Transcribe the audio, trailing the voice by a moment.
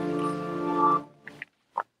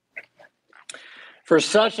For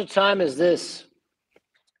such a time as this,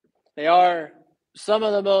 they are some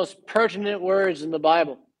of the most pertinent words in the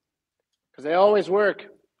Bible because they always work.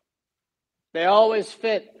 They always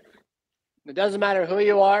fit. It doesn't matter who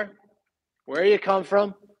you are, where you come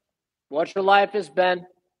from, what your life has been.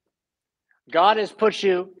 God has put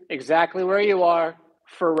you exactly where you are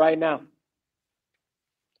for right now.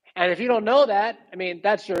 And if you don't know that,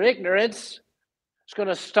 that's your ignorance. It's going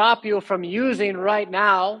to stop you from using right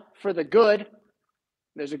now for the good.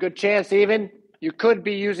 There's a good chance even you could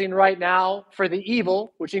be using right now for the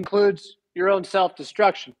evil, which includes your own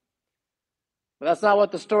self-destruction. But that's not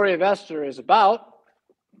what the story of Esther is about.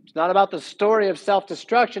 It's not about the story of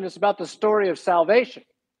self-destruction. It's about the story of salvation.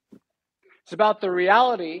 It's about the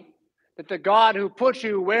reality that the God who put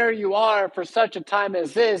you where you are for such a time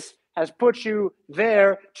as this has put you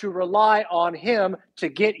there to rely on him to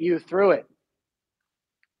get you through it.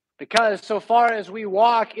 Because so far as we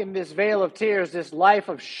walk in this vale of tears, this life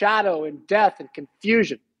of shadow and death and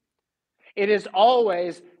confusion, it is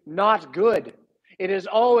always not good. It is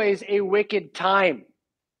always a wicked time.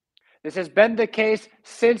 This has been the case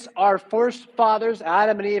since our first fathers,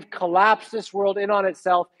 Adam and Eve, collapsed this world in on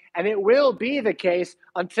itself, and it will be the case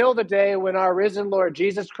until the day when our risen Lord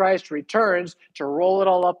Jesus Christ returns to roll it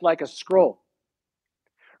all up like a scroll.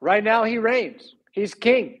 Right now he reigns. He's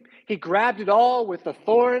king. He grabbed it all with the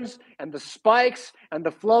thorns and the spikes and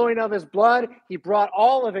the flowing of his blood. He brought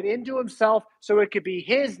all of it into himself so it could be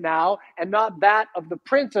his now and not that of the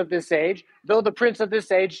prince of this age, though the prince of this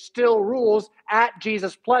age still rules at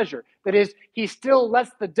Jesus' pleasure. That is, he still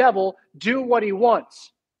lets the devil do what he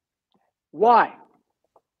wants. Why?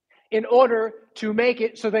 In order to make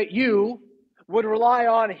it so that you would rely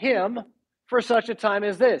on him for such a time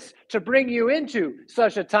as this, to bring you into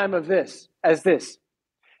such a time as this.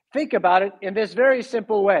 Think about it in this very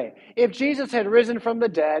simple way. If Jesus had risen from the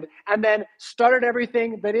dead and then started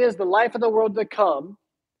everything that is the life of the world to come,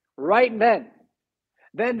 right then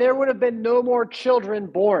there would have been no more children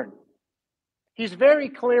born. He's very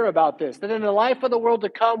clear about this, that in the life of the world to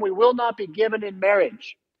come, we will not be given in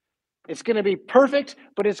marriage. It's going to be perfect,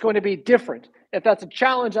 but it's going to be different. If that's a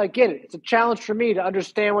challenge, I get it. It's a challenge for me to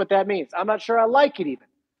understand what that means. I'm not sure I like it even.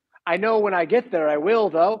 I know when I get there, I will,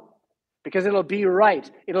 though. Because it'll be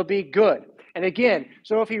right. It'll be good. And again,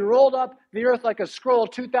 so if he rolled up the earth like a scroll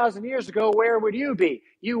 2,000 years ago, where would you be?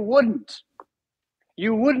 You wouldn't.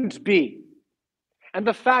 You wouldn't be. And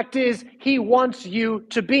the fact is, he wants you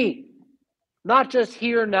to be. Not just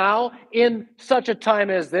here now, in such a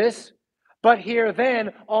time as this, but here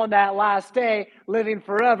then, on that last day, living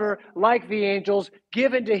forever like the angels,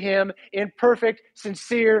 given to him in perfect,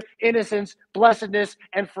 sincere innocence, blessedness,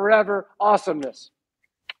 and forever awesomeness.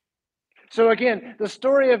 So again, the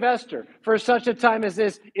story of Esther, for such a time as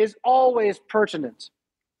this, is always pertinent.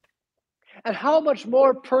 And how much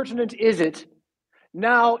more pertinent is it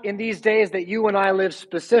now in these days that you and I live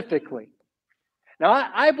specifically? Now,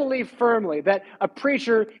 I believe firmly that a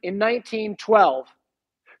preacher in 1912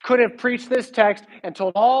 could have preached this text and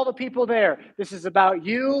told all the people there, this is about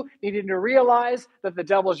you needing to realize that the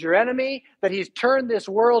devil's your enemy, that he's turned this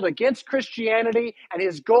world against Christianity, and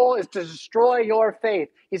his goal is to destroy your faith.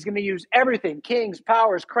 He's going to use everything, kings,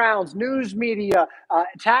 powers, crowns, news media,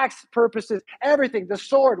 tax purposes, everything, the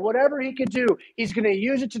sword, whatever he could do, he's going to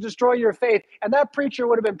use it to destroy your faith. And that preacher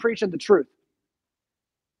would have been preaching the truth.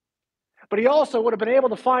 But he also would have been able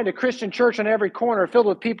to find a Christian church on every corner filled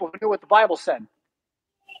with people who knew what the Bible said.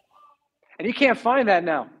 And you can't find that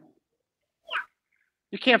now.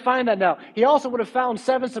 You can't find that now. He also would have found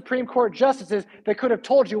 7 Supreme Court justices that could have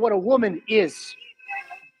told you what a woman is.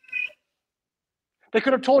 They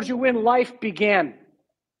could have told you when life began.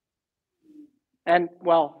 And,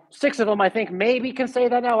 6 of them, I think, maybe can say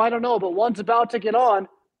that now. I don't know, but one's about to get on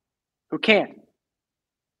who can't.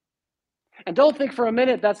 And don't think for a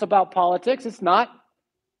minute that's about politics. It's not.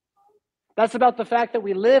 That's about the fact that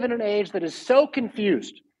we live in an age that is so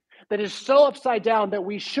confused, that is so upside down, that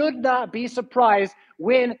we should not be surprised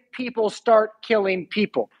when people start killing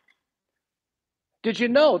people. Did you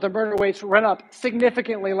know the murder rates went up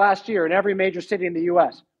significantly last year in every major city in the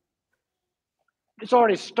U.S.? It's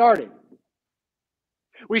already started.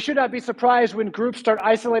 We should not be surprised when groups start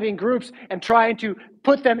isolating groups and trying to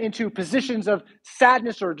put them into positions of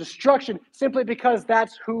sadness or destruction simply because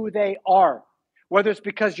that's who they are. Whether it's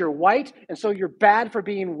because you're white and so you're bad for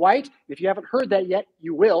being white, if you haven't heard that yet,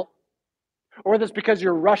 you will. Or whether it's because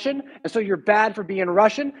you're Russian and so you're bad for being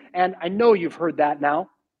Russian, and I know you've heard that now.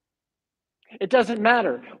 It doesn't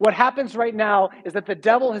matter. What happens right now is that the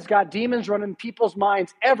devil has got demons running people's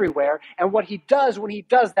minds everywhere, and what he does when he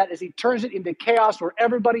does that is he turns it into chaos where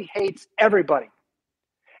everybody hates everybody.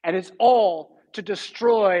 And it's all to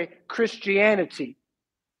destroy Christianity.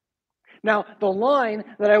 Now, the line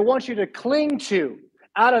that I want you to cling to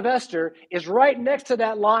out of Esther is right next to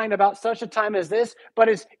that line about such a time as this, but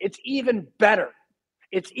it's even better.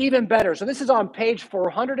 It's even better. So this is on page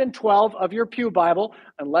 412 of your Pew Bible,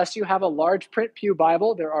 unless you have a large print Pew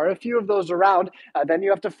Bible. There are a few of those around. Then you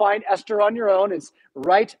have to find Esther on your own. It's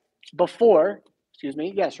right before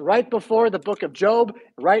the book of Job,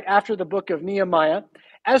 right after the book of Nehemiah.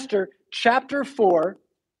 Esther chapter 4,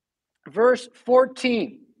 verse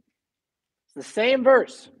 14. It's the same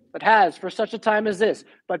verse that has, for such a time as this.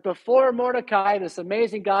 But before Mordecai, this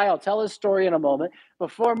amazing guy, I'll tell his story in a moment,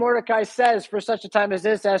 before Mordecai says, for such a time as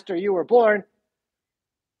this, Esther, you were born,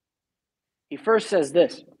 he first says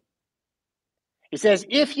this. He says,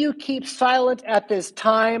 if you keep silent at this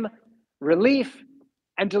time, relief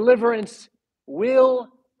and deliverance will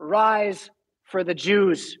rise for the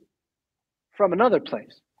Jews from another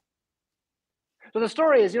place. So the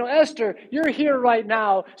story is, Esther, you're here right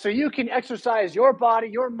now so you can exercise your body,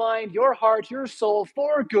 your mind, your heart, your soul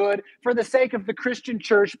for good for the sake of the Christian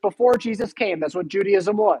church before Jesus came. That's what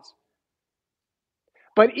Judaism was.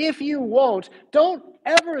 But if you won't, don't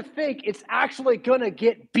ever think it's actually going to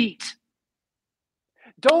get beat.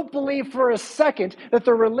 Don't believe for a second that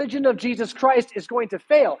the religion of Jesus Christ is going to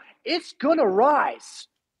fail. It's going to rise.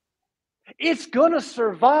 It's going to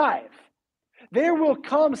survive. There will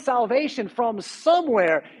come salvation from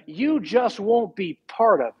somewhere. You just won't be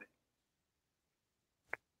part of it.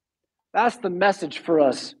 That's the message for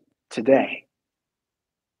us today.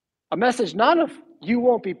 A message not of you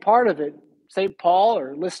won't be part of it, St. Paul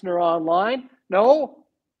or listener online. No.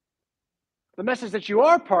 The message that you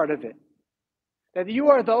are part of it. That you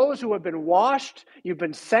are those who have been washed, you've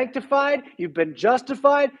been sanctified, you've been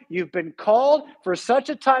justified, you've been called for such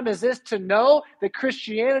a time as this to know that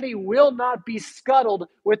Christianity will not be scuttled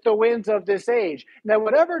with the winds of this age. Now,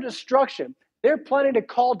 whatever destruction they're planning to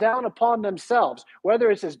call down upon themselves,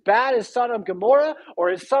 whether it's as bad as Sodom and Gomorrah or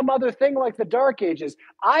as some other thing like the Dark Ages,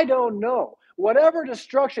 I don't know. Whatever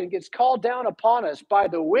destruction gets called down upon us by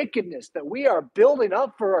the wickedness that we are building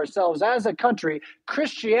up for ourselves as a country,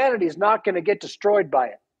 Christianity is not going to get destroyed by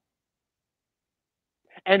it.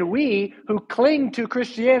 And we who cling to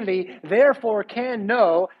Christianity, therefore, can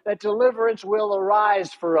know that deliverance will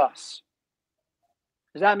arise for us.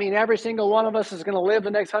 Does that mean every single one of us is going to live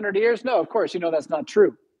the next 100 years? No, of course, that's not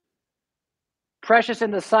true. Precious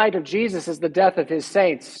in the sight of Jesus is the death of his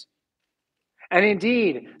saints. And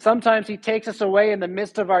indeed, sometimes he takes us away in the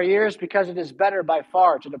midst of our years because it is better by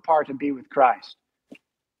far to depart and be with Christ.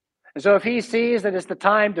 And so if he sees that it's the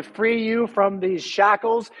time to free you from these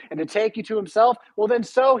shackles and to take you to himself, well, then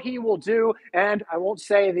so he will do. And I won't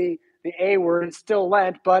say the A word, it's still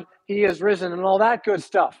Lent, but he is risen and all that good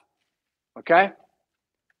stuff. Okay?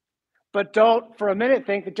 But don't for a minute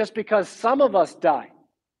think that just because some of us die,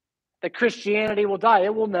 that Christianity will die.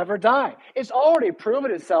 It will never die. It's already proven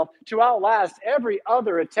itself to outlast every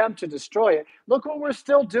other attempt to destroy it. Look what we're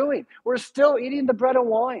still doing. We're still eating the bread and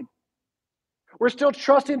wine. We're still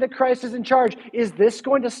trusting that Christ is in charge. Is this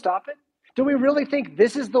going to stop it? Do we really think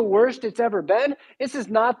this is the worst it's ever been? This is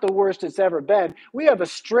not the worst it's ever been. We have a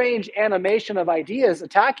strange animation of ideas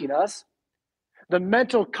attacking us. The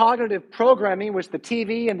mental cognitive programming which the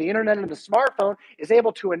TV and the internet and the smartphone is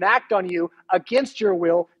able to enact on you against your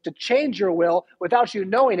will, to change your will without you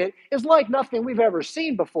knowing it, is like nothing we've ever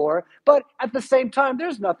seen before. But at the same time,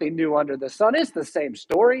 there's nothing new under the sun. It's the same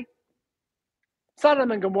story.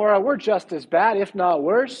 Sodom and Gomorrah were just as bad, if not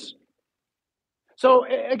worse. So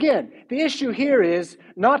again, the issue here is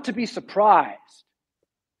not to be surprised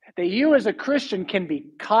that you as a Christian can be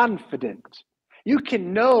confident. You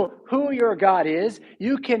can know who your God is,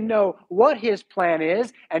 you can know what his plan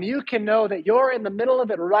is, and you can know that you're in the middle of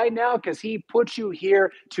it right now because he put you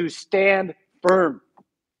here to stand firm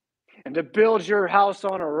and to build your house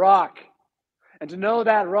on a rock. And to know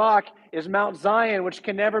that rock is Mount Zion, which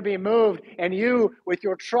can never be moved, and you, with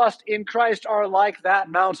your trust in Christ, are like that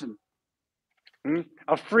mountain.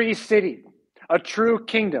 A free city, a true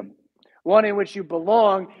kingdom, one in which you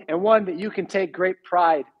belong, and one that you can take great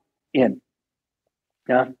pride in.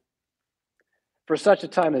 Yeah, for such a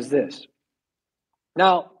time as this.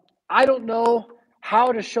 Now, I don't know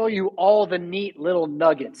how to show you all the neat little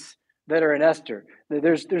nuggets that are in Esther.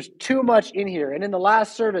 There's too much in here. And in the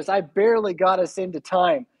last service, I barely got us into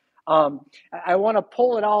time. I want to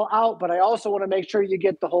pull it all out, but I also want to make sure you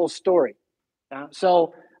get the whole story.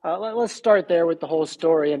 So let's start there with the whole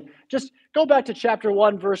story. And just go back to chapter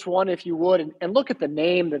 1, verse 1, if you would, and look at the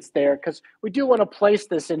name that's there, because we do want to place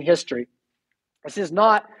this in history. This is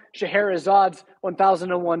not Scheherazad's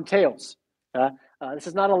 1001 Tales. This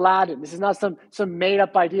is not Aladdin. This is not some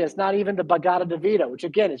made-up idea. It's not even the Bhagavad Gita, which,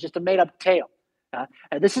 again, is just a made-up tale.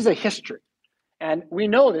 And this is a history. And we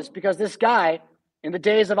know this because this guy, in the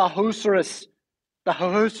days of Ahasuerus, the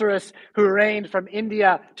Ahasuerus who reigned from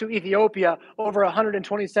India to Ethiopia over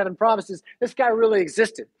 127 provinces, this guy really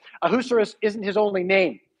existed. Ahasuerus isn't his only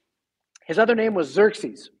name. His other name was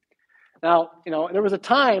Xerxes. Now, there was a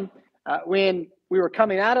time when we were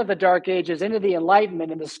coming out of the Dark Ages into the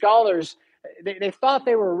Enlightenment, and the scholars, they thought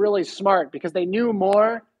they were really smart because they knew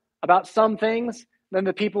more about some things than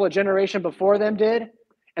the people a generation before them did.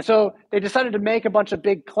 And so they decided to make a bunch of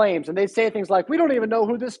big claims, and they'd say things like, we don't even know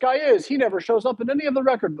who this guy is. He never shows up in any of the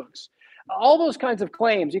record books. All those kinds of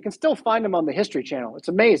claims, you can still find them on the History Channel. It's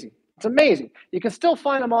amazing. It's amazing. You can still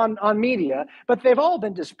find them on media, but they've all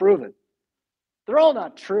been disproven. They're all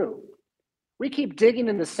not true. We keep digging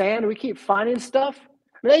in the sand. We keep finding stuff.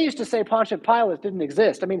 I mean, they used to say Pontius Pilate didn't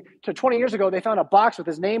exist. I mean, 20 years ago, they found a box with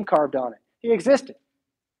his name carved on it. He existed.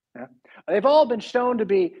 Yeah. They've all been shown to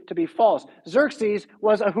be false. Xerxes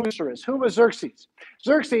was Ahasuerus. Who was Xerxes?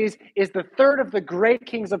 Xerxes is the third of the great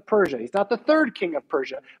kings of Persia. He's not the third king of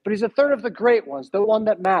Persia, but he's the third of the great ones, the one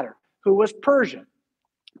that mattered, who was Persia.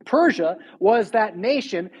 Persia was that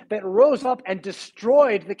nation that rose up and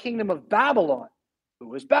destroyed the kingdom of Babylon. Who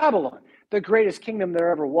was Babylon? The greatest kingdom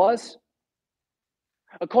there ever was.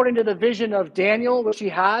 According to the vision of Daniel, which he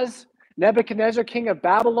has, Nebuchadnezzar, king of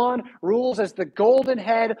Babylon, rules as the golden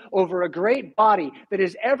head over a great body that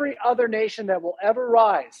is every other nation that will ever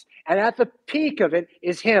rise. And at the peak of it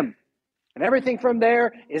is him. And everything from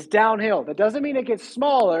there is downhill. That doesn't mean it gets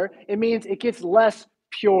smaller. It means it gets less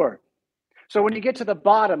pure. So when you get to the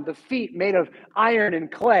bottom, the feet made of iron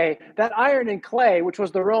and clay, that iron and clay, which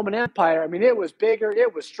was the Roman Empire, I mean, it was bigger,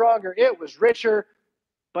 it was stronger, it was richer,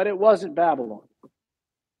 but it wasn't Babylon.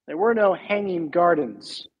 There were no hanging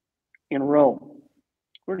gardens in Rome.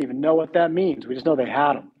 We don't even know what that means. We just know they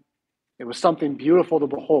had them. It was something beautiful to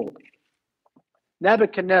behold.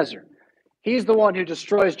 Nebuchadnezzar, he's the one who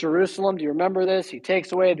destroys Jerusalem. Do you remember this? He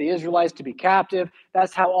takes away the Israelites to be captive.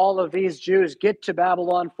 That's how all of these Jews get to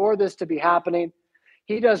Babylon for this to be happening.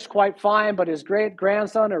 He does quite fine, but his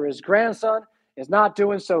great-grandson or his grandson is not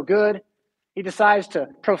doing so good. He decides to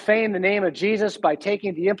profane the name of Jesus by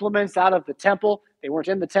taking the implements out of the temple. They weren't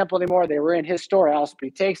in the temple anymore. They were in his storehouse. But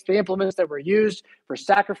he takes the implements that were used for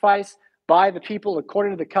sacrifice by the people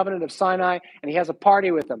according to the covenant of Sinai, and he has a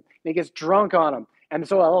party with them. And he gets drunk on them. And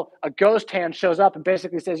so a ghost hand shows up and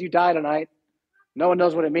basically says, you die tonight. No one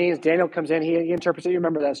knows what it means. Daniel comes in. He interprets it. You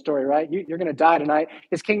remember that story, right? You're going to die tonight.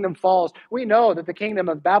 His kingdom falls. We know that the kingdom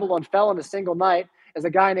of Babylon fell in a single night as a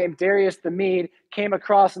guy named Darius the Mede came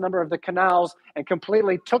across a number of the canals and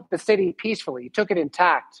completely took the city peacefully. He took it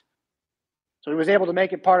intact. So he was able to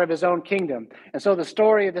make it part of his own kingdom. And so the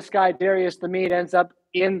story of this guy, Darius the Mede, ends up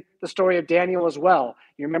in the story of Daniel as well.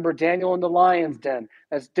 You remember Daniel in the lion's den.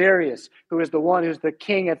 That's Darius, who is the one who's the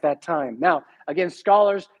king at that time. Now, again,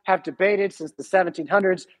 scholars have debated since the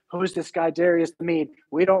 1700s, who's this guy, Darius the Mede?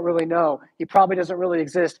 We don't really know. He probably doesn't really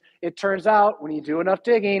exist. It turns out, when you do enough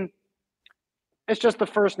digging, it's just the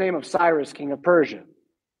first name of Cyrus, king of Persia.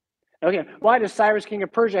 Okay, why does Cyrus, king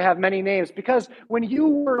of Persia, have many names? Because when you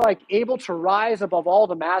were able to rise above all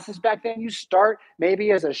the masses back then, you start maybe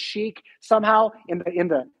as a sheik somehow in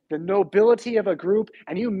the nobility of a group,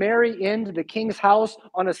 and you marry into the king's house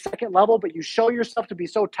on a second level, but you show yourself to be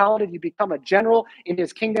so talented, you become a general in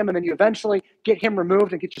his kingdom, and then you eventually get him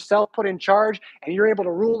removed and get yourself put in charge, and you're able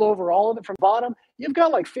to rule over all of it from bottom. You've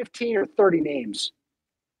got 15 or 30 names.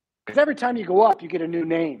 Because every time you go up, you get a new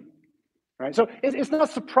name. Right? So it's not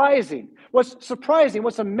surprising. What's surprising,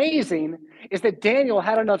 what's amazing, is that Daniel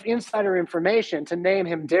had enough insider information to name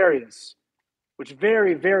him Darius, which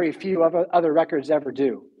very, very few other records ever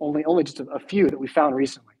do. Only just a few that we found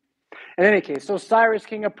recently. In any case, so Cyrus,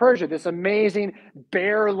 king of Persia, this amazing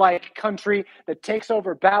bear-like country that takes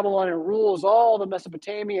over Babylon and rules all the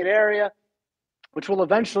Mesopotamian area, which will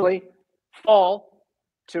eventually fall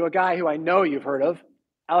to a guy who I know you've heard of,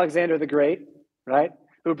 Alexander the Great, right?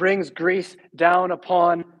 Who brings Greece down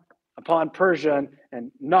upon Persia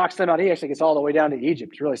and knocks them out. He actually gets all the way down to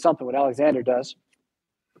Egypt. It's really something what Alexander does.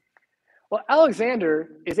 Well,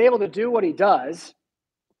 Alexander is able to do what he does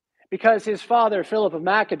because his father, Philip of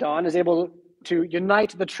Macedon, is able to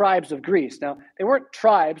unite the tribes of Greece. Now, they weren't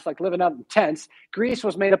tribes like living out in tents. Greece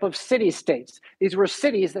was made up of city-states. These were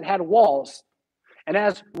cities that had walls. And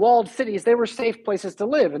as walled cities, they were safe places to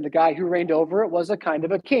live. And the guy who reigned over it was a kind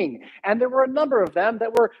of a king. And there were a number of them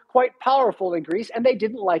that were quite powerful in Greece, and they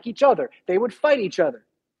didn't like each other. They would fight each other,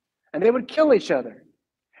 and they would kill each other.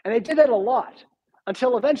 And they did that a lot.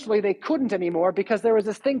 until eventually they couldn't anymore because there was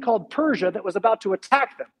this thing called Persia that was about to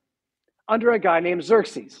attack them under a guy named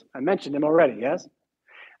Xerxes. I mentioned him already, yes?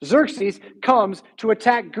 Xerxes comes to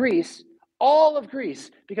attack Greece, all of Greece,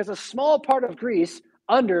 because a small part of Greece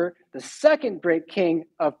under the second great king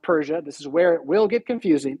of Persia, this is where it will get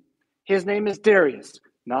confusing, his name is Darius,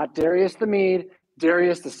 not Darius the Mede,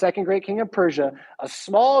 Darius, the second great king of Persia. A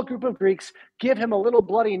small group of Greeks give him a little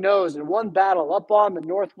bloody nose in one battle up on the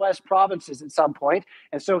northwest provinces at some point,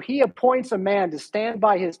 and so he appoints a man to stand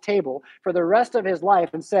by his table for the rest of his life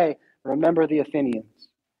and say, remember the Athenians.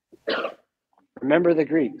 Remember the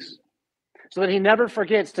Greeks, so that he never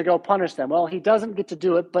forgets to go punish them. Well, he doesn't get to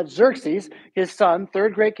do it, but Xerxes, his son,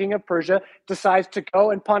 third great king of Persia, decides to go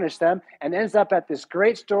and punish them and ends up at this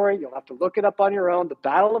great story. You'll have to look it up on your own. The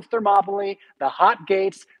Battle of Thermopylae, the Hot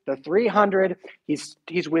Gates, the 300. He's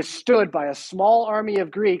withstood by a small army of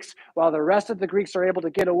Greeks while the rest of the Greeks are able to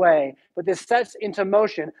get away. But this sets into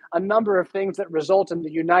motion a number of things that result in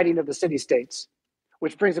the uniting of the city-states,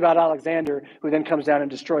 which brings about Alexander, who then comes down and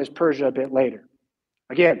destroys Persia a bit later.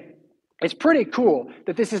 Again, it's pretty cool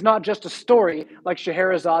that this is not just a story like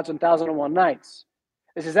Scheherazad's and 1001 Nights.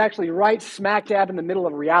 This is actually right smack dab in the middle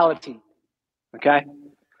of reality, okay?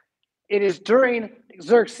 It is during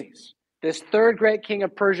Xerxes, this third great king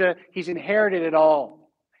of Persia, he's inherited it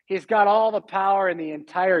all. He's got all the power in the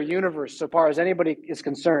entire universe, so far as anybody is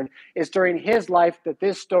concerned. It's during his life that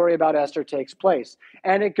this story about Esther takes place.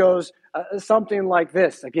 And it goes something like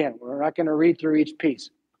this. Again, we're not going to read through each piece.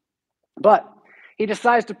 But he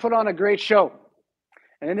decides to put on a great show.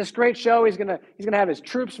 And in this great show, he's gonna have his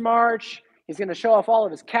troops march. He's going to show off all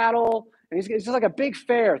of his cattle. And it's just like a big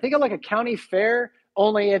fair. Think of like a county fair,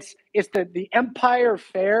 only it's the Empire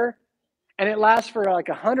Fair. And it lasts for like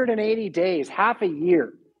 180 days, half a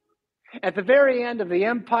year. At the very end of the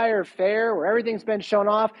Empire Fair, where everything's been shown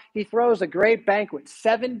off, he throws a great banquet,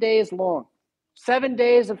 7 days long. 7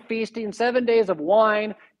 days of feasting, 7 days of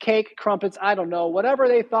wine, cake, crumpets, I don't know, whatever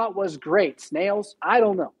they thought was great. Snails, I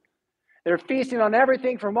don't know. They're feasting on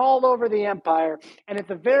everything from all over the empire. And at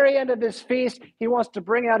the very end of this feast, he wants to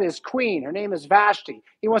bring out his queen. Her name is Vashti.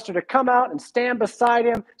 He wants her to come out and stand beside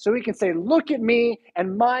him so he can say, look at me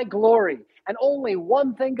and my glory. And only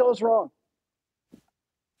one thing goes wrong.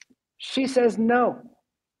 She says, no,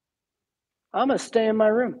 I'm going to stay in my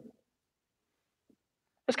room.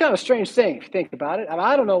 It's kind of a strange thing if you think about it.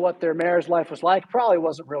 I don't know what their marriage life was like. Probably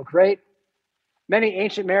wasn't real great. Many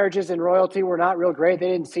ancient marriages in royalty were not real great. They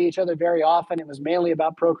didn't see each other very often. It was mainly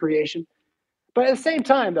about procreation. But at the same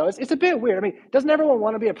time, though, it's a bit weird. I mean, doesn't everyone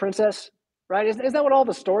want to be a princess, right? Isn't that what all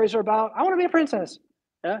the stories are about? I want to be a princess.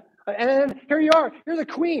 Yeah? And then here you are. You're the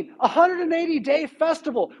queen. 180-day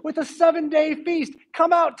festival with a 7-day feast.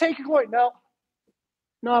 Come out, take your glory. No,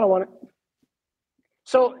 I don't want it.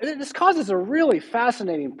 So this causes a really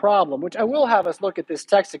fascinating problem, which I will have us look at this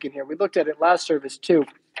text again here. We looked at it last service too.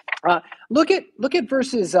 Look at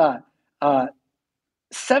verses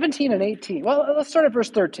 17 and 18. Well, let's start at verse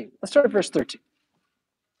 13.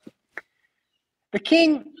 The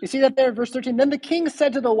king, you see that there, verse 13? Then the king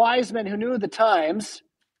said to the wise men who knew the times,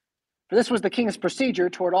 for this was the king's procedure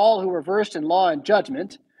toward all who were versed in law and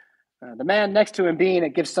judgment. The man next to him being,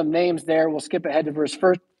 it gives some names there. We'll skip ahead to verse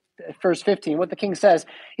 15. What the king says,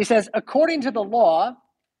 he says, according to the law,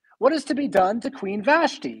 what is to be done to Queen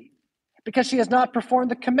Vashti? Because she has not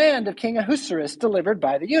performed the command of King Ahasuerus delivered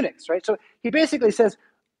by the eunuchs, right? So he basically says,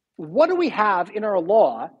 what do we have in our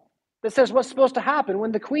law that says what's supposed to happen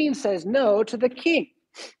when the queen says no to the king?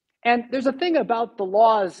 And there's a thing about the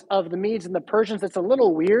laws of the Medes and the Persians that's a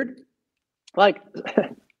little weird. Like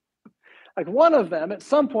one of them at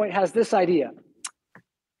some point has this idea.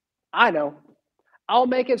 I know. I'll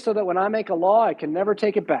make it so that when I make a law, I can never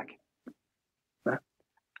take it back.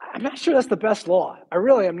 I'm not sure that's the best law. I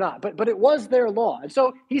really am not. But it was their law. And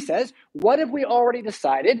so he says, what have we already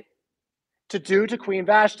decided to do to Queen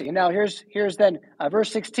Vashti? And now here's then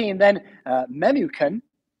verse 16. Then Memucan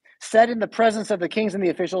said in the presence of the kings and the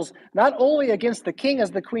officials, not only against the king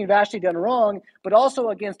has the Queen Vashti done wrong, but also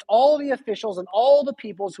against all the officials and all the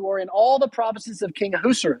peoples who are in all the provinces of King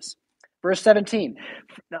Ahasuerus. Verse 17.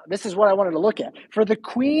 Now, this is what I wanted to look at. For the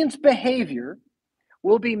queen's behavior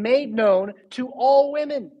will be made known to all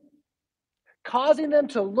women, causing them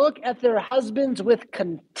to look at their husbands with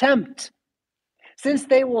contempt, since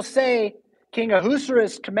they will say, King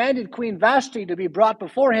Ahasuerus commanded Queen Vashti to be brought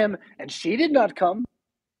before him, and she did not come.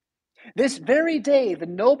 This very day, the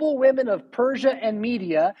noble women of Persia and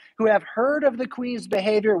Media who have heard of the queen's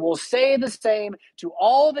behavior will say the same to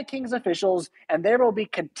all the king's officials, and there will be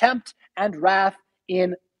contempt and wrath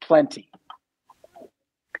in plenty.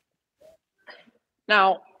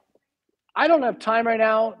 Now, I don't have time right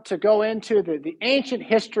now to go into the ancient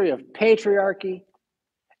history of patriarchy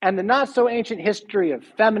and the not so ancient history of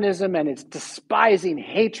feminism and its despising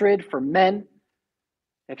hatred for men.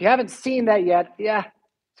 If you haven't seen that yet, yeah,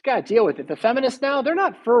 it's got to deal with it. The feminists now, they're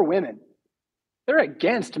not for women. They're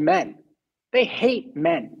against men. They hate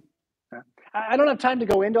men. I don't have time to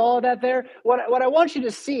go into all of that there. What I want you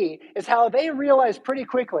to see is how they realize pretty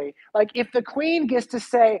quickly, like if the queen gets to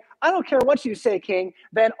say, I don't care what you say, king,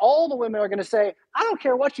 then all the women are going to say, I don't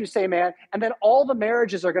care what you say, man, and then all the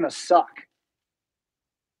marriages are going to suck.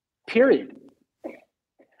 Period.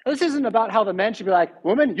 This isn't about how the men should be like,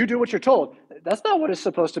 woman, you do what you're told. That's not what it's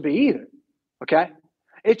supposed to be either, okay?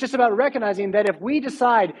 It's just about recognizing that if we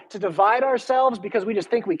decide to divide ourselves because we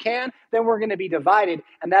just think we can, then we're going to be divided,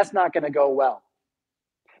 and that's not going to go well.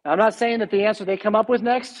 Now, I'm not saying that the answer they come up with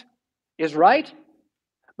next is right,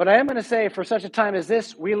 but I am going to say for such a time as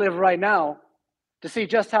this, we live right now to see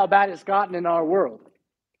just how bad it's gotten in our world.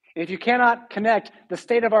 And if you cannot connect the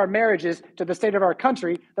state of our marriages to the state of our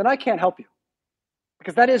country, then I can't help you,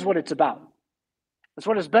 because that is what it's about. That's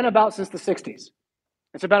what it's been about since the 60s.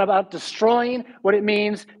 It's about destroying what it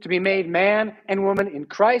means to be made man and woman in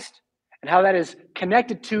Christ and how that is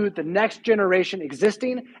connected to the next generation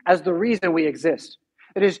existing as the reason we exist.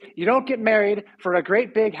 It is, you don't get married for a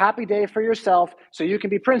great big happy day for yourself so you can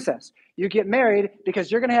be princess. You get married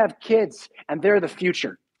because you're going to have kids and they're the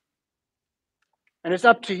future. And it's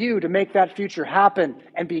up to you to make that future happen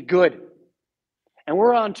and be good. And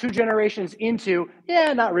we're on 2 generations into,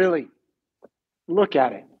 not really. Look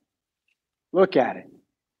at it. Look at it.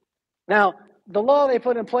 Now, the law they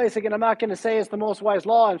put in place, again, I'm not going to say it's the most wise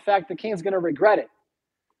law. In fact, the king's going to regret it.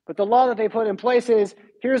 But the law that they put in place is,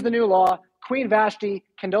 here's the new law. Queen Vashti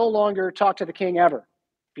can no longer talk to the king ever.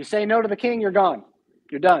 If you say no to the king, you're gone.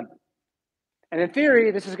 You're done. And in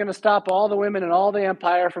theory, this is going to stop all the women in all the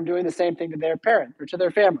empire from doing the same thing to their parent or to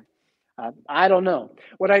their family. I don't know.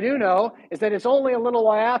 What I do know is that it's only a little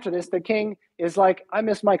while after this, the king is like, I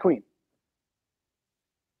miss my queen.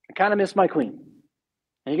 I kind of miss my queen.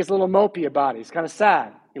 And he gets a little mopey about it. He's kind of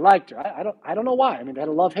sad. He liked her. I don't know why. I mean, they had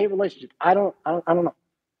a love-hate relationship. I don't know.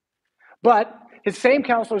 But his same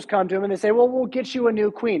counselors come to him and they say, well, we'll get you a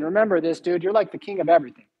new queen. Remember this, dude. You're like the king of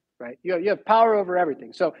everything, right? You have power over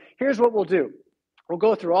everything. So here's what we'll do. We'll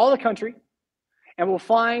go through all the country and we'll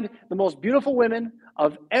find the most beautiful women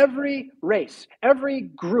of every race, every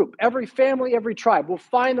group, every family, every tribe. We'll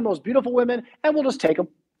find the most beautiful women and we'll just take them.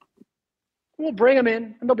 We'll bring them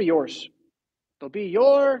in and they'll be yours. They'll be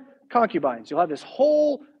your concubines. You'll have this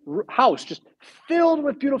whole house just filled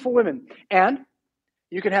with beautiful women. And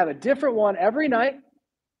you can have a different one every night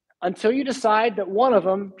until you decide that one of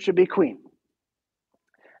them should be queen.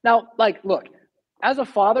 Now, look, as a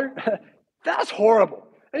father, that's horrible.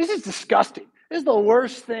 This is disgusting. This is the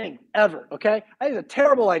worst thing ever, okay? I think it's a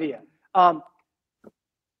terrible idea.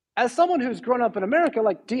 As someone who's grown up in America,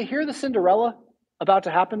 do you hear the Cinderella about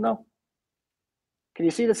to happen, though? Can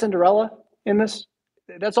you see the Cinderella in this?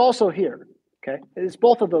 That's also here, okay? It's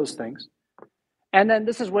both of those things. And then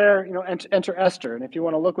this is where, enter Esther. And if you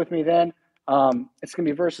want to look with me then, it's going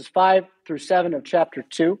to be verses 5 through 7 of chapter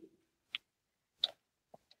 2. It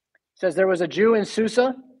says, there was a Jew in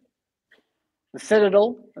Susa, the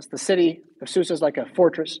citadel, that's the city of Susa is like a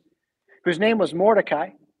fortress, whose name was Mordecai,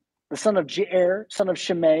 the son of Jair, son of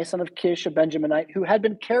Shimei, son of Kish, a Benjaminite, who had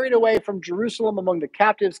been carried away from Jerusalem among the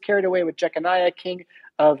captives, carried away with Jeconiah, king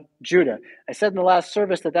of Judah. I said in the last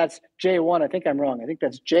service that that's J1. I think I'm wrong. I think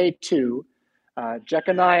that's J2.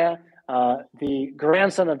 Jeconiah, the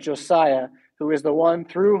grandson of Josiah, who is the one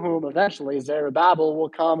through whom eventually Zerubbabel will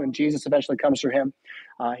come and Jesus eventually comes through him.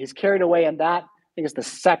 He's carried away in that. I think it's the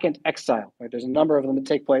second exile. Right? There's a number of them that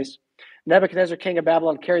take place. Nebuchadnezzar, king of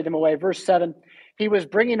Babylon, carried them away. Verse 7, he was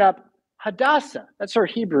bringing up Hadassah. That's her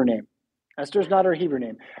Hebrew name. Esther's not her Hebrew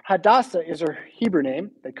name. Hadassah is her Hebrew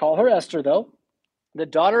name. They call her Esther, though, the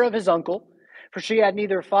daughter of his uncle, for she had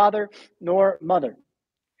neither father nor mother.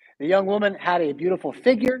 The young woman had a beautiful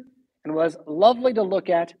figure and was lovely to look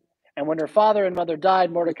at. And when her father and mother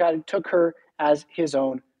died, Mordecai took her as his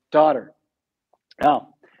own daughter. Now,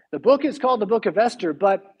 the book is called the Book of Esther,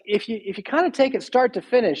 but if you kind of take it start to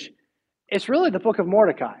finish, it's really the book of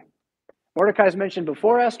Mordecai. Mordecai is mentioned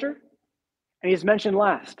before Esther, and he's mentioned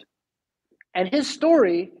last. And his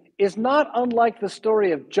story is not unlike the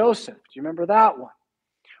story of Joseph. Do you remember that one?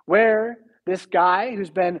 Where this guy who's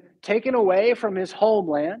been taken away from his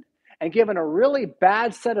homeland and given a really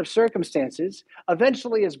bad set of circumstances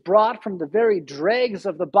eventually is brought from the very dregs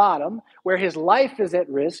of the bottom, where his life is at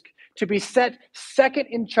risk, to be set second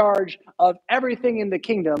in charge of everything in the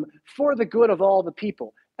kingdom for the good of all the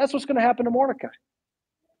people. That's what's going to happen to Mordecai.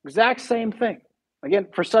 Exact same thing. Again,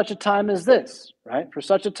 for such a time as this, right? For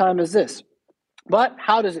such a time as this. But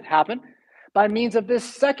how does it happen? By means of this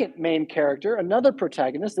second main character, another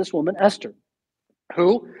protagonist, this woman, Esther,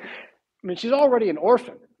 who, she's already an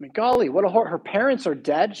orphan. Golly, her parents are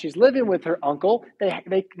dead. She's living with her uncle.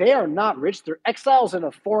 They are not rich. They're exiles in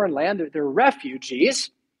a foreign land. They're refugees.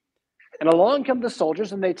 And along come the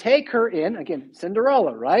soldiers, and they take her in, again,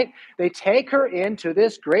 Cinderella, right? They take her into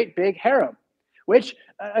this great big harem, which,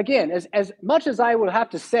 again, as much as I would have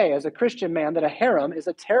to say as a Christian man that a harem is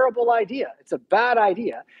a terrible idea, it's a bad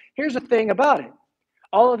idea, here's the thing about it.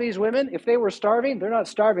 All of these women, if they were starving, they're not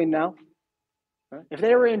starving now. If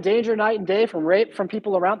they were in danger night and day from rape from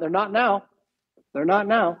people around, they're not now. They're not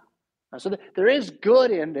now. So there is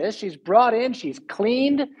good in this. She's brought in, she's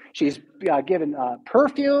cleaned, she's given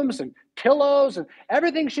perfumes and pillows and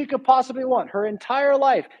everything she could possibly want. Her entire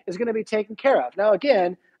life is going to be taken care of. Now,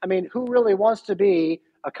 again, who really wants to be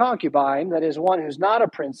a concubine, that is one who's not a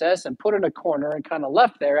princess and put in a corner and kind of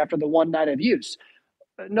left there after the one night of use?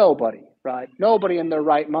 Nobody, right? Nobody in their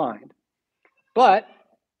right mind. But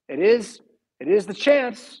it is the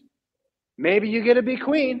chance. Maybe you get to be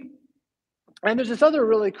queen. And there's this other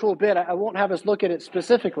really cool bit. I won't have us look at it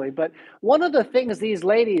specifically, but one of the things these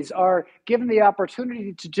ladies are given the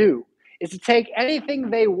opportunity to do is to take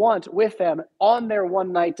anything they want with them on their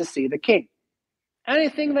one night to see the king.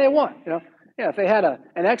 Anything they want, if they had an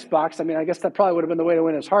Xbox, I guess that probably would have been the way to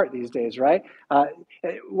win his heart these days, right?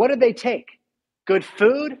 What did they take? Good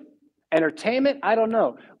food? Entertainment? I don't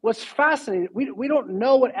know. What's fascinating, we don't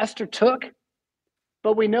know what Esther took,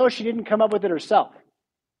 but we know she didn't come up with it herself.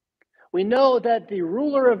 We know that the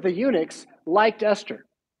ruler of the eunuchs liked Esther.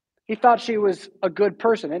 He thought she was a good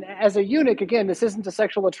person. And as a eunuch, again, this isn't a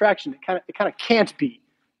sexual attraction. It kind of can't be.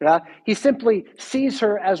 He simply sees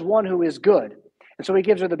her as one who is good. And so he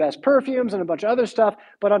gives her the best perfumes and a bunch of other stuff.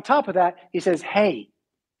 But on top of that, he says, hey,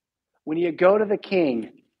 when you go to the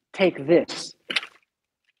king, take this.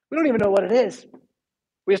 We don't even know what it is.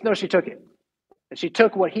 We just know she took it. And she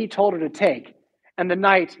took what he told her to take. And the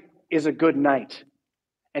night is a good night.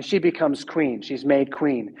 And she becomes queen. She's made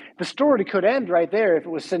queen. The story could end right there if it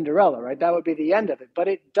was Cinderella, right? That would be the end of it. But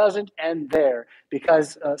it doesn't end there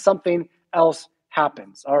because something else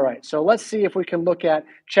happens. All right, so let's see if we can look at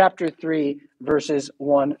chapter 3, verses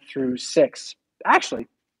 1 through 6. Actually,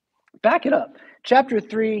 back it up. Chapter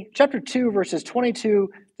 2, verses 22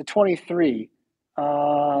 to 23.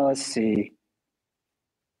 Let's see.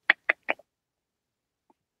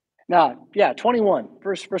 21,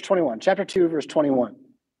 verse 21. Chapter 2, verse 21.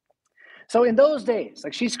 So in those days,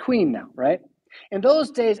 like she's queen now, right? In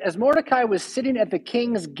those days, as Mordecai was sitting at the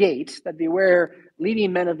king's gate, that'd be where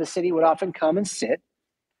leading men of the city would often come and sit,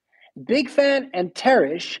 Bigthan and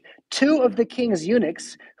Teresh, two of the king's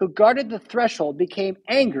eunuchs who guarded the threshold, became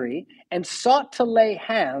angry and sought to lay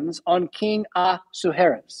hands on King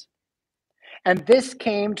Ahasuerus. And this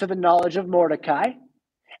came to the knowledge of Mordecai,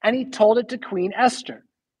 and he told it to Queen Esther.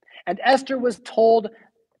 And Esther told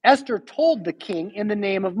the king in the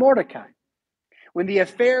name of Mordecai. When the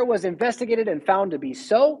affair was investigated and found to be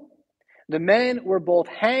so, the men were both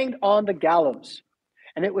hanged on the gallows,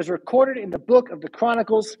 and it was recorded in the book of the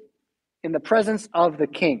Chronicles in the presence of the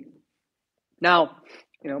king. Now,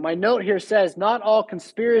 my note here says not all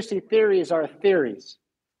conspiracy theories are theories.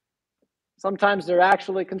 Sometimes they're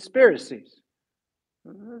actually conspiracies.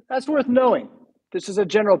 That's worth knowing. This is a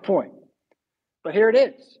general point. But here it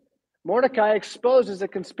is. Mordecai exposes a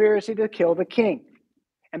conspiracy to kill the king.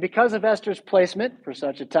 And because of Esther's placement for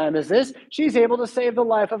such a time as this, she's able to save the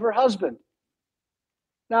life of her husband.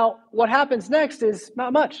 Now, what happens next is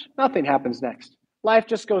not much. Nothing happens next. Life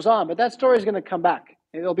just goes on, but that story is going to come back.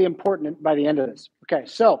 It'll be important by the end of this. Okay,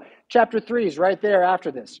 so chapter 3 is right there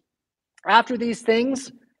after this. After these things,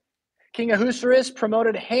 King Ahasuerus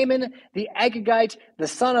promoted Haman the Agagite, the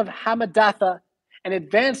son of Hammedatha, and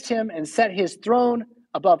advanced him and set his throne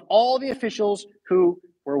above all the officials who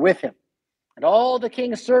were with him. And all the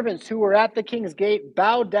king's servants who were at the king's gate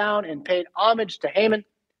bowed down and paid homage to Haman,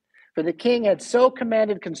 for the king had so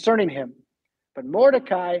commanded concerning him. But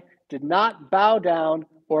Mordecai did not bow down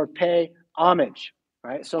or pay homage.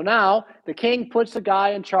 Right? So now the king puts the guy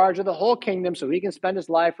in charge of the whole kingdom so he can spend his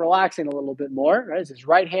life relaxing a little bit more. Right? It's his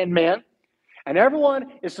right-hand man. And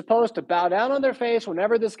everyone is supposed to bow down on their face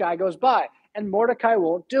whenever this guy goes by. And Mordecai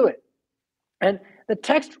won't do it. And the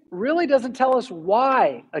text really doesn't tell us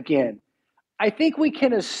why again. I think we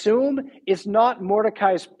can assume it's not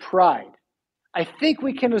Mordecai's pride. I think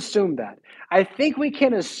we can assume that. I think we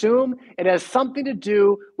can assume it has something to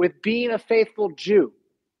do with being a faithful Jew.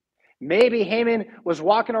 Maybe Haman was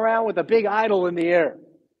walking around with a big idol in the air,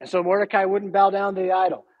 and so Mordecai wouldn't bow down to the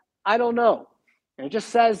idol. I don't know. And it just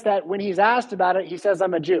says that when he's asked about it, he says,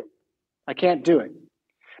 I'm a Jew. I can't do it.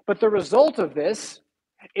 But the result of this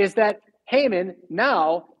is that Haman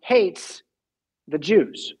now hates the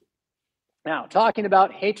Jews. Now, talking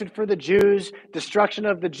about hatred for the Jews, destruction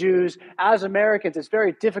of the Jews, as Americans, it's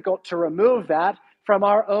very difficult to remove that from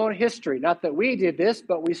our own history. Not that we did this,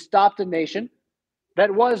 but we stopped a nation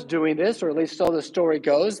that was doing this, or at least so the story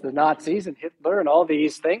goes, the Nazis and Hitler and all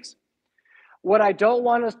these things. What I don't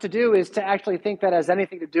want us to do is to actually think that has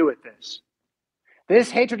anything to do with this. This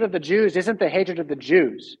hatred of the Jews isn't the hatred of the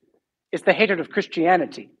Jews. It's the hatred of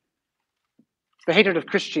Christianity. It's the hatred of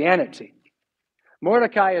Christianity.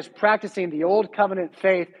 Mordecai is practicing the old covenant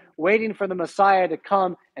faith, waiting for the Messiah to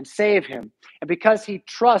come and save him. And because he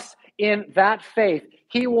trusts in that faith,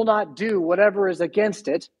 he will not do whatever is against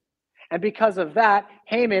it. And because of that,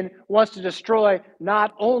 Haman wants to destroy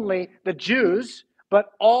not only the Jews,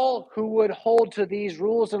 but all who would hold to these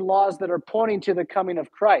rules and laws that are pointing to the coming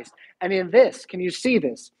of Christ. And in this, can you see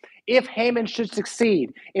this? If Haman should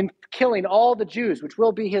succeed in killing all the Jews, which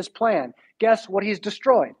will be his plan, guess what he's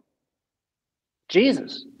destroyed?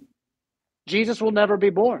 Jesus. Jesus will never be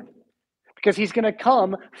born because he's going to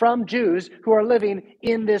come from Jews who are living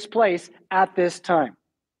in this place at this time.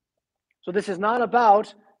 So this is not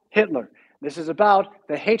about Hitler. This is about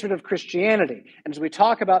the hatred of Christianity. And as we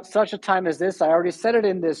talk about such a time as this, I already said it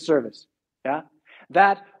in this service,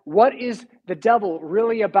 that what is the devil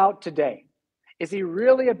really about today? Is he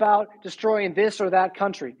really about destroying this or that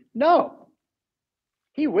country? No.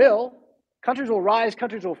 He will. Countries will rise,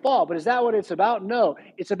 countries will fall. But is that what it's about? No.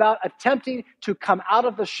 It's about attempting to come out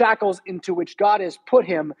of the shackles into which God has put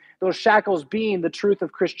him, those shackles being the truth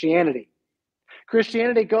of Christianity.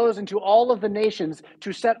 Christianity goes into all of the nations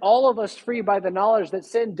to set all of us free by the knowledge that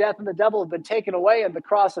sin, death, and the devil have been taken away in the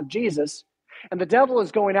cross of Jesus. And the devil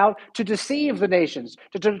is going out to deceive the nations,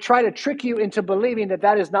 to try to trick you into believing that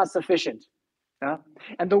that is not sufficient.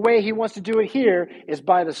 And the way he wants to do it here is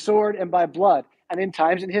by the sword and by blood. And in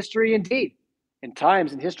times in history, indeed,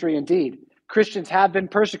 Christians have been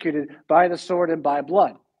persecuted by the sword and by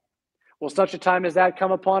blood. Will such a time as that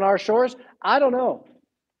come upon our shores? I don't know.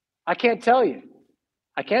 I can't tell you.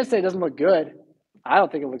 I can't say it doesn't look good. I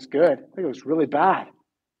don't think it looks good. I think it looks really bad.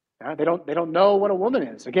 They don't know what a woman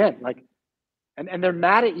is. Again, and they're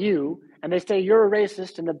mad at you, and they say you're a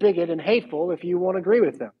racist and a bigot and hateful if you won't agree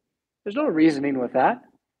with them. There's no reasoning with that.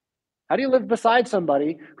 How do you live beside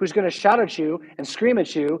somebody who's going to shout at you and scream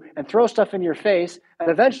at you and throw stuff in your face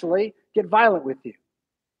and eventually get violent with you?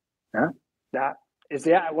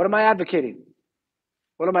 What am I advocating?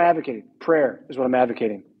 What am I advocating? Prayer is what I'm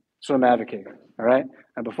advocating. That's what I'm advocating. All right?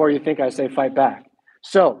 And before you think I say fight back.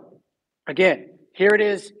 So, again, here it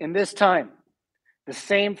is in this time. The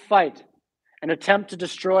same fight. An attempt to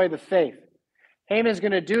destroy the faith. Haman's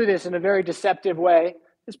going to do this in a very deceptive way.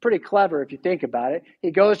 It's pretty clever if you think about it.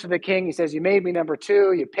 He goes to the king. He says, you made me number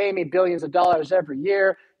two. You pay me billions of dollars every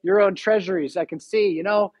year. Your own treasuries, I can see,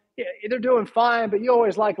 they're doing fine, but you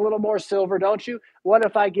always like a little more silver, don't you? What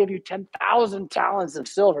if I give you 10,000 talents of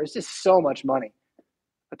silver? It's just so much money.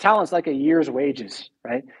 A talent's like a year's wages,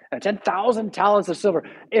 right? 10,000 talents of silver.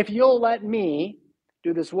 If you'll let me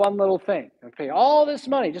do this one little thing and pay all this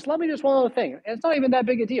money, just let me do this one little thing. And it's not even that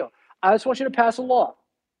big a deal. I just want you to pass a law.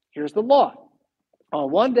 Here's the law. On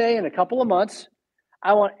one day in a couple of months,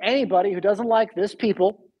 I want anybody who doesn't like this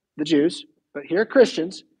people, the Jews, but here are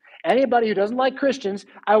Christians, anybody who doesn't like Christians,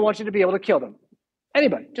 I want you to be able to kill them.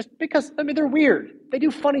 Anybody, just because, they're weird. They do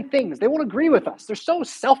funny things. They won't agree with us. They're so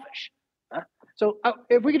selfish. So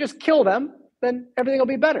if we could just kill them, then everything will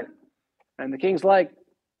be better. And the king's like,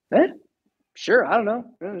 sure, I don't know.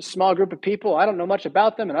 There's a small group of people. I don't know much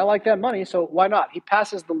about them, and I like that money, so why not? He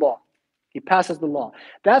passes the law. He passes the law.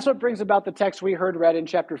 That's what brings about the text we heard read in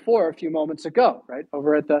chapter 4 a few moments ago, right,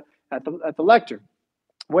 over at the lectern,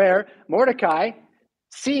 where Mordecai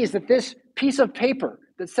sees that this piece of paper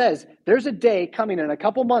that says there's a day coming in a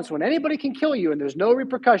couple months when anybody can kill you and there's no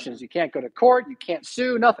repercussions. You can't go to court. You can't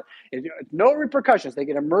sue, nothing. No repercussions. They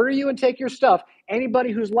get to murder you and take your stuff,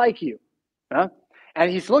 anybody who's like you. And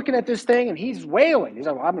he's looking at this thing and he's wailing. He's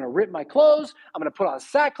like, well, I'm going to rip my clothes. I'm going to put on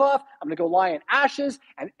sackcloth. I'm going to go lie in ashes.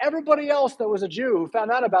 And everybody else that was a Jew who found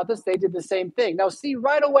out about this, they did the same thing. Now, see,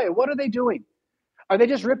 right away, what are they doing? Are they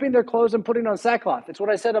just ripping their clothes and putting on sackcloth? It's what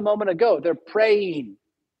I said a moment ago. They're praying.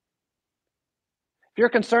 If you're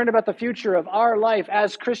concerned about the future of our life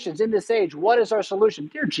as Christians in this age, what is our solution?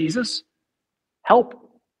 Dear Jesus, help.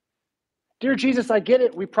 Dear Jesus, I get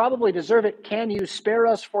it. We probably deserve it. Can you spare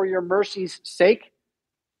us for your mercy's sake?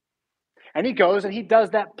 And he goes and he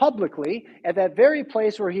does that publicly at that very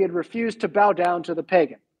place where he had refused to bow down to the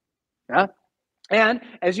pagan. And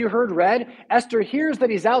as you heard read, Esther hears that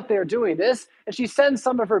he's out there doing this, and she sends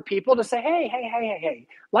some of her people to say, hey,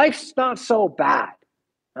 life's not so bad.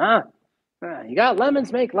 Huh? You got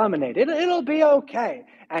lemons, make lemonade. It'll be okay.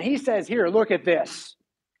 And he says, here, look at this.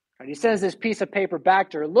 And he sends this piece of paper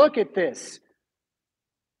back to her. Look at this.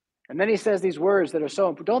 And then he says these words that are so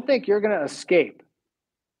important. Don't think you're going to escape.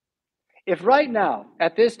 If right now,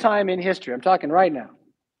 at this time in history, I'm talking right now,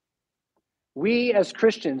 we as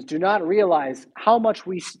Christians do not realize how much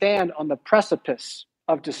we stand on the precipice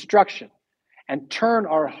of destruction and turn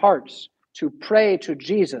our hearts to pray to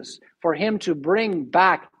Jesus for him to bring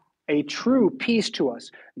back a true peace to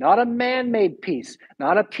us, not a man-made peace,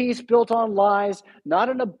 not a peace built on lies, not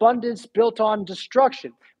an abundance built on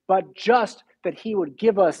destruction, but just that he would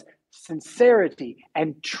give us sincerity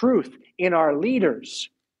and truth in our leaders.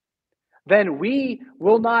 Then we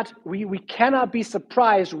cannot be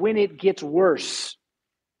surprised when it gets worse.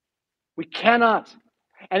 We cannot.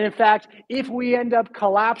 And in fact, if we end up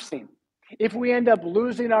collapsing, if we end up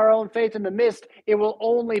losing our own faith in the midst, it will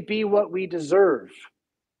only be what we deserve.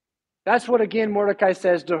 That's what, again, Mordecai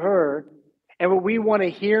says to her, and what we want to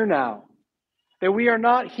hear now. That we are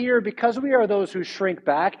not here because we are those who shrink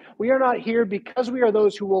back. We are not here because we are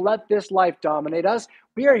those who will let this life dominate us.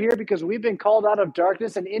 We are here because we've been called out of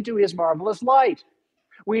darkness and into his marvelous light.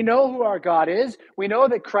 We know who our God is. We know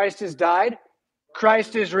that Christ has died.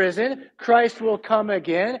 Christ is risen. Christ will come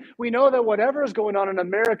again. We know that whatever is going on in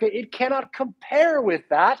America, it cannot compare with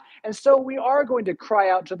that. And so we are going to cry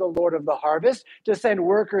out to the Lord of the harvest to send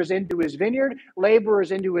workers into his vineyard,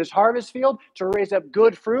 laborers into his harvest field, to raise up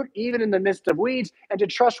good fruit, even in the midst of weeds, and to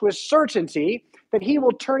trust with certainty that he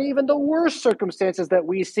will turn even the worst circumstances that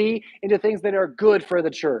we see into things that are good for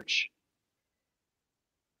the church.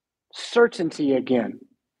 Certainty again.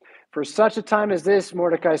 For such a time as this,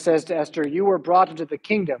 Mordecai says to Esther, you were brought into the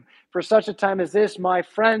kingdom. For such a time as this, my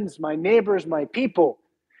friends, my neighbors, my people,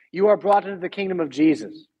 you are brought into the kingdom of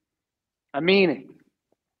Jesus. A meaning.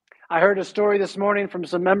 I heard a story this morning from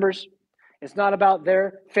some members. It's not about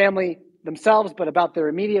their family themselves, but about their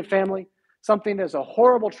immediate family. Something that's a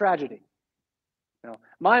horrible tragedy.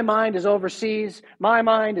 My mind is overseas. My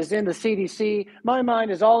mind is in the CDC. My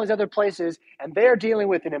mind is all these other places, and they're dealing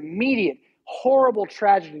with an immediate horrible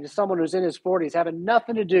tragedy to someone who's in his 40s, having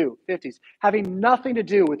nothing to do, 50s, having nothing to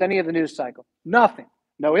do with any of the news cycle. Nothing.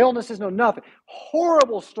 No illnesses, no nothing.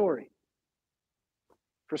 Horrible story.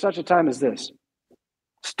 For such a time as this.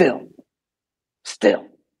 Still,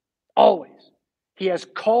 always, he has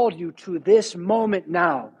called you to this moment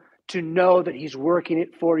now to know that he's working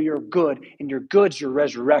it for your good, and your good's your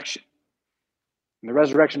resurrection, and the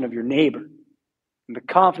resurrection of your neighbor, and the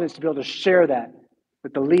confidence to be able to share that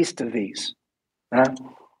with the least of these.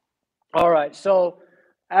 All right, so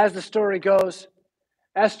as the story goes,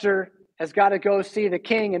 Esther has got to go see the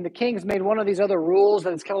king, and the king's made one of these other rules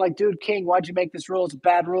that it's kind of like, dude, king, why'd you make this rule? It's a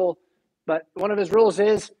bad rule. But one of his rules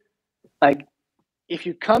is, like, if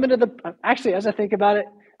you come into the, actually, as I think about it,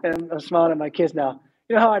 and I'm smiling at my kids now,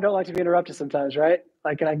 you know how I don't like to be interrupted sometimes, right?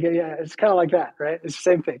 Like, can I get you? It's kind of like that, right? It's the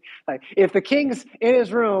same thing. Like, if the king's in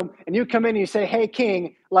his room and you come in and you say, hey,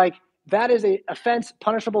 king, like, that is an offense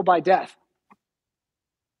punishable by death.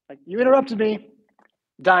 Like, you interrupted me,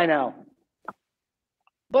 die now.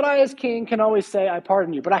 But I, as king, can always say, I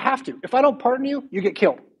pardon you. But I have to. If I don't pardon you, you get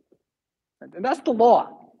killed. And that's the law.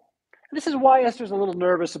 And this is why Esther's a little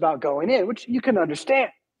nervous about going in, which you can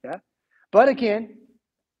understand. Yeah. But again,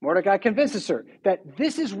 Mordecai convinces her that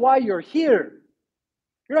this is why you're here.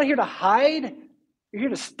 You're not here to hide. You're here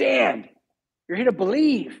to stand. You're here to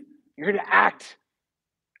believe. You're here to act.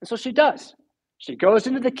 And so she does. She goes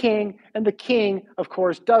into the king, and the king, of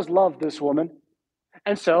course, does love this woman.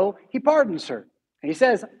 And so he pardons her. And he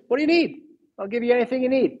says, what do you need? I'll give you anything you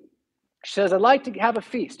need. She says, I'd like to have a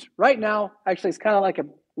feast. Right now, actually, it's kind of like a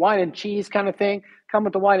wine and cheese kind of thing. Come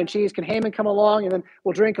with the wine and cheese. Can Haman come along? And then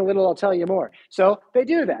we'll drink a little. I'll tell you more. So they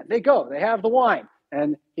do that. They go. They have the wine.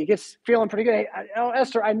 And he gets feeling pretty good. Hey,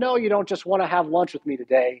 Esther, I know you don't just want to have lunch with me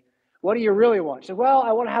today. What do you really want? She said, well,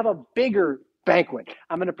 I want to have a bigger banquet.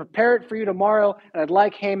 I'm going to prepare it for you tomorrow, and I'd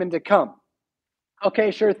like Haman to come.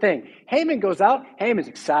 Okay, sure thing. Haman goes out. Haman's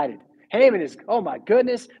excited. Haman is, oh my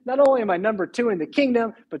goodness, not only am I number 2 in the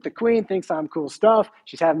kingdom, but the queen thinks I'm cool stuff.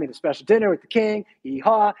 She's having me a special dinner with the king.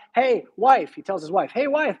 Yeehaw. Hey, wife, he tells his wife, hey,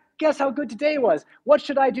 wife, guess how good today was? What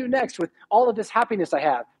should I do next with all of this happiness I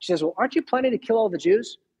have? She says, well, aren't you planning to kill all the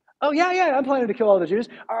Jews? Oh, yeah, I'm planning to kill all the Jews.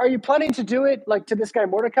 Are you planning to do it like to this guy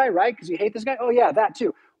Mordecai, right? Because you hate this guy? Oh, yeah, that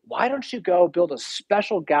too. Why don't you go build a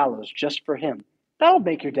special gallows just for him? That'll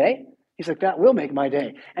make your day. He's like, that will make my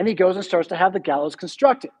day. And he goes and starts to have the gallows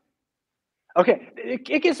constructed. Okay,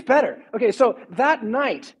 it gets better. Okay, so that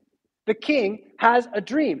night, the king has a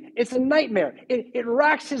dream. It's a nightmare. It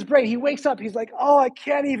racks his brain. He wakes up. He's like, oh, I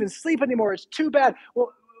can't even sleep anymore. It's too bad.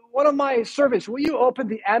 Well, one of my servants, will you open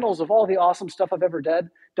the annals of all the awesome stuff I've ever done?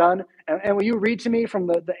 And will you read to me from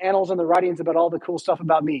the annals and the writings about all the cool stuff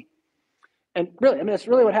about me? And really, I mean, that's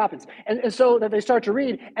really what happens. And so that they start to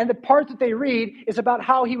read, and the part that they read is about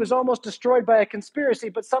how he was almost destroyed by a conspiracy,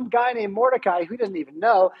 but some guy named Mordecai, who he doesn't even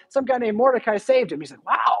know, some guy named Mordecai saved him. He's like,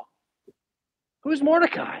 wow, who's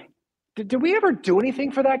Mordecai? Did we ever do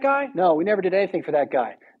anything for that guy? No, we never did anything for that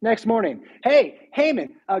guy. Next morning, hey,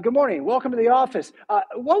 Haman, good morning. Welcome to the office.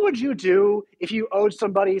 What would you do if you owed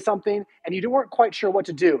somebody something and you weren't quite sure what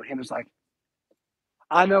to do? Haman's like,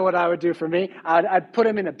 I know what I would do for me. I'd put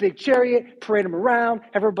him in a big chariot, parade him around,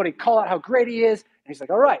 have everybody call out how great he is. And he's like,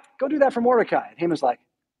 all right, go do that for Mordecai. And Haman's like,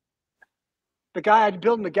 the guy I'd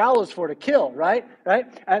build him the gallows for to kill, right?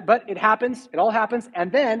 But it happens. It all happens.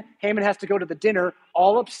 And then Haman has to go to the dinner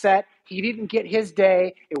all upset. He didn't get his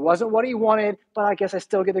day. It wasn't what he wanted, but I guess I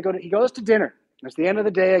still get to go to, he goes to dinner. It's the end of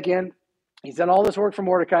the day again. He's done all this work for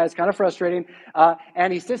Mordecai. It's kind of frustrating.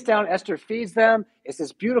 And he sits down. Esther feeds them. It's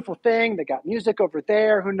this beautiful thing. They got music over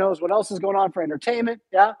there. Who knows what else is going on for entertainment?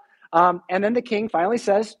 Yeah. And then the king finally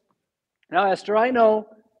says, now, Esther, I know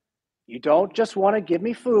you don't just want to give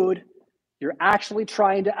me food. You're actually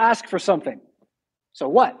trying to ask for something. So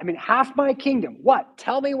what? I mean, half my kingdom. What?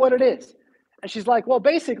 Tell me what it is. And she's like, well,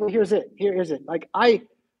 basically, here's it. Here's it. Like, I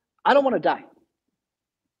don't want to die.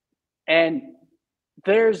 And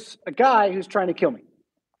there's a guy who's trying to kill me.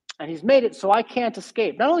 And he's made it so I can't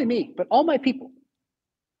escape. Not only me, but all my people.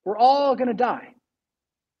 We're all going to die.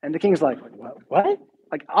 And the king's like, what?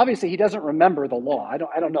 Like, obviously, he doesn't remember the law. I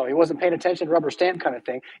don't know. He wasn't paying attention, rubber stamp kind of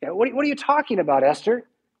thing. You know, what are you talking about, Esther?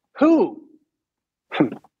 Who?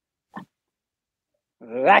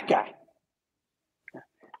 That guy.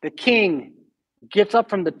 The king gets up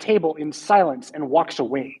from the table in silence and walks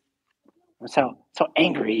away. That's how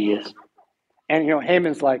angry he is. And,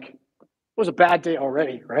 Haman's like, it was a bad day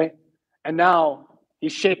already, right? And now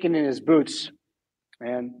he's shaking in his boots.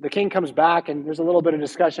 And the king comes back, and there's a little bit of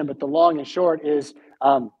discussion, but the long and short is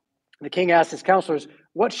the king asks his counselors,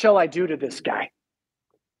 what shall I do to this guy?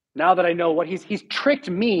 Now that I know what he's tricked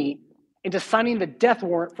me into signing the death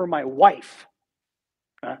warrant for my wife.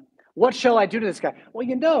 What shall I do to this guy? Well,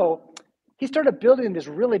 he started building this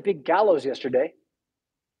really big gallows yesterday.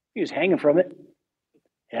 He was hanging from it.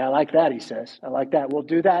 Yeah, I like that, he says. I like that. We'll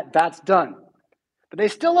do that. That's done. But they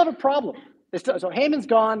still have a problem. So Haman's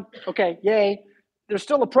gone. Okay, yay. There's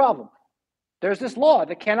still a problem. There's this law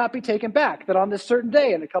that cannot be taken back, that on this certain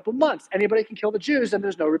day in a couple months, anybody can kill the Jews and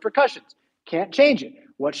there's no repercussions. Can't change it.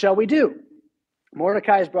 What shall we do?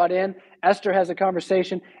 Mordecai is brought in. Esther has a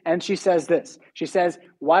conversation, and she says this. She says,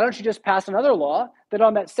 why don't you just pass another law that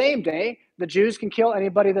on that same day, the Jews can kill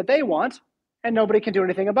anybody that they want, and nobody can do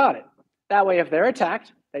anything about it. That way, if they're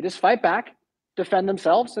attacked, they just fight back, defend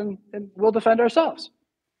themselves, and we'll defend ourselves.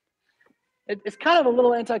 It's kind of a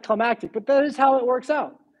little anticlimactic, but that is how it works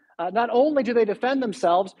out. Not only do they defend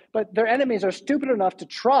themselves, but their enemies are stupid enough to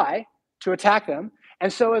try to attack them.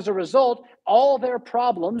 And so as a result, all their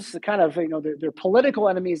problems, the kind of, their political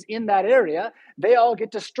enemies in that area, they all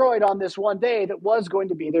get destroyed on this one day that was going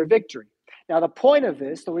to be their victory. Now, the point of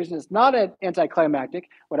this, the reason it's not anticlimactic,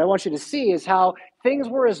 what I want you to see is how things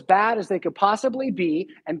were as bad as they could possibly be,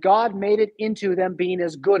 and God made it into them being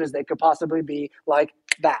as good as they could possibly be, like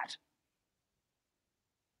that.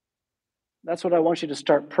 That's what I want you to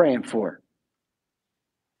start praying for.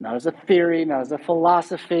 Not as a theory, not as a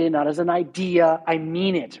philosophy, not as an idea. I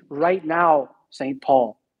mean it right now, St.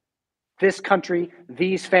 Paul. This country,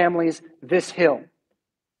 these families, this hill.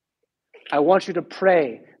 I want you to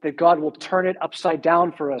pray that God will turn it upside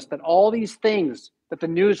down for us, that all these things that the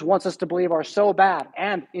news wants us to believe are so bad,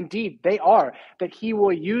 and indeed they are, that he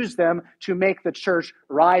will use them to make the church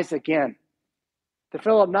rise again. To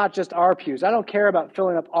fill up not just our pews. I don't care about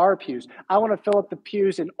filling up our pews. I want to fill up the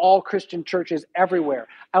pews in all Christian churches everywhere.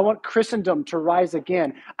 I want Christendom to rise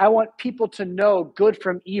again. I want people to know good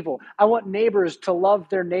from evil. I want neighbors to love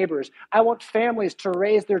their neighbors. I want families to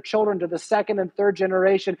raise their children to the second and third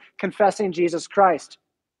generation confessing Jesus Christ.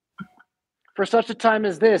 For such a time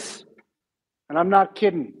as this, and I'm not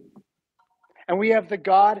kidding, and we have the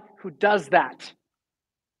God who does that.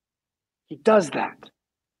 He does that.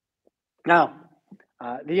 Now,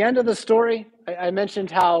 the end of the story, I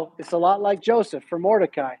mentioned how it's a lot like Joseph for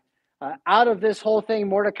Mordecai. Out of this whole thing,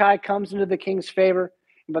 Mordecai comes into the king's favor.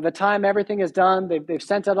 And by the time everything is done, they've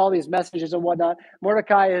sent out all these messages and whatnot.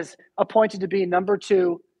 Mordecai is appointed to be number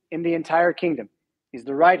 2 in the entire kingdom. He's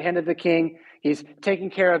the right hand of the king. He's taking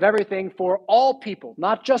care of everything for all people,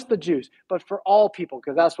 not just the Jews, but for all people,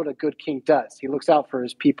 because that's what a good king does. He looks out for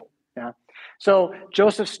his people. Yeah. So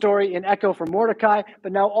Joseph's story in echo for Mordecai,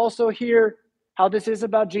 but now also hear how this is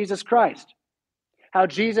about Jesus Christ. How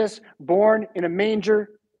Jesus, born in a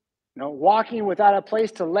manger, walking without a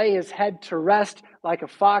place to lay his head to rest, like a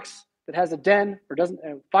fox that has a den, or doesn't.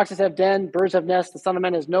 Foxes have den, birds have nests. The Son of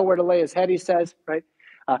Man has nowhere to lay his head, he says, right?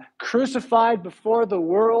 Crucified before the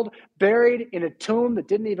world, buried in a tomb that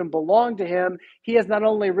didn't even belong to him. He has not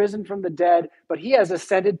only risen from the dead, but he has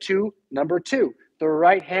ascended to number 2, the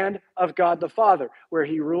right hand of God the Father, where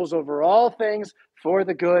he rules over all things for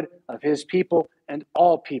the good of his people and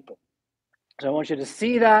all people. So I want you to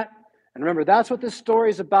see that. And remember, that's what this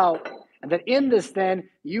story is about. And that in this, then,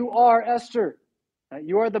 you are Esther.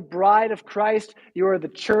 You are the bride of Christ. You are the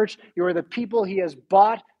church. You are the people he has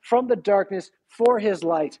bought from the darkness for his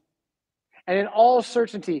light. And in all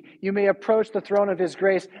certainty, you may approach the throne of his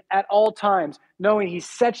grace at all times, knowing he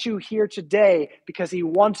sets you here today because he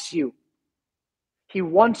wants you. He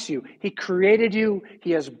wants you. He created you.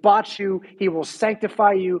 He has bought you. He will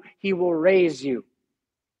sanctify you. He will raise you.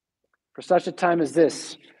 For such a time as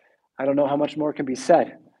this, I don't know how much more can be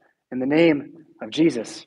said. In the name of Jesus.